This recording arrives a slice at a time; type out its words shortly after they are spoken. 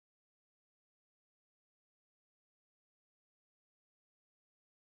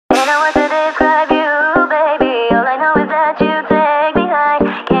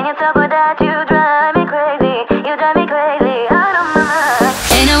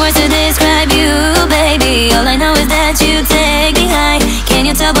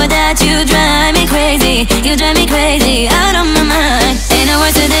crazy, you drive me crazy, out of my mind. Ain't no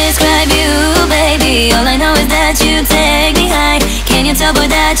words to describe you, baby. All I know is that you take me high. Can you tell, boy,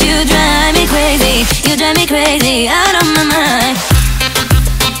 that you drive me crazy, you drive me crazy, out of my mind.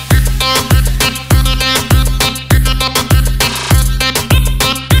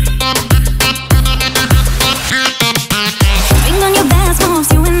 Bring on your best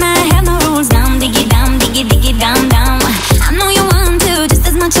moves, you and I have no rules. Down, diggy, down, diggy, diggy, down, down. I know you want to just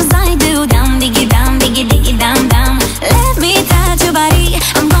as much as I do. Down, diggy, down, down. Let me touch your body,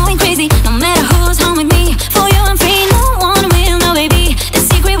 I'm going crazy, no matter who's home with me. For you I'm free, no one will know, baby. The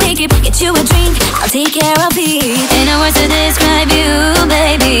secret we keep, get you a drink, I'll take care of it. Ain't no words to describe you,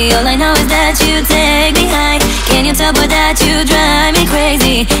 baby. All I know is that you take me high. Can you tell, boy, that you drive me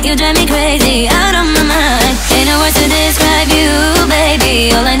crazy, you drive me crazy, out of my mind. Ain't no words to describe you, baby.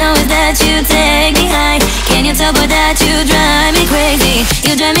 All I know is that you take me high. Can you tell, boy, that you drive me crazy,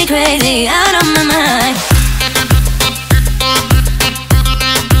 you drive me crazy, out of my mind.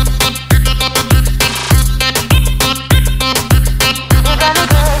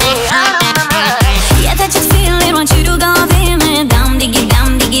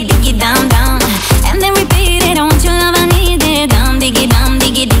 Down, down, and then repeat it. I want your love, I need it. Down, diggy,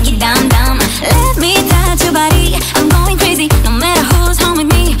 down, down. Let me touch your body, I'm going crazy, no matter who's home with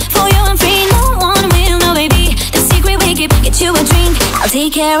me. For you I'm free, no one will know, baby. The secret we keep, get you a drink, I'll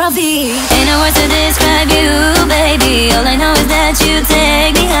take care of it. Ain't no words to describe you, baby. All I know is that you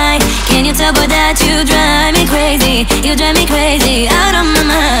take me high. Can you tell, boy, that you drive me crazy, you drive me crazy, out of my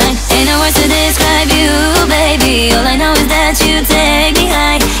mind. Ain't no words to describe you, baby. All I know is that you take me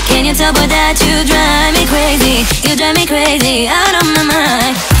high. Can you tell, boy, that you drive me crazy, you drive me crazy, out of my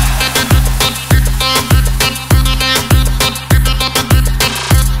mind.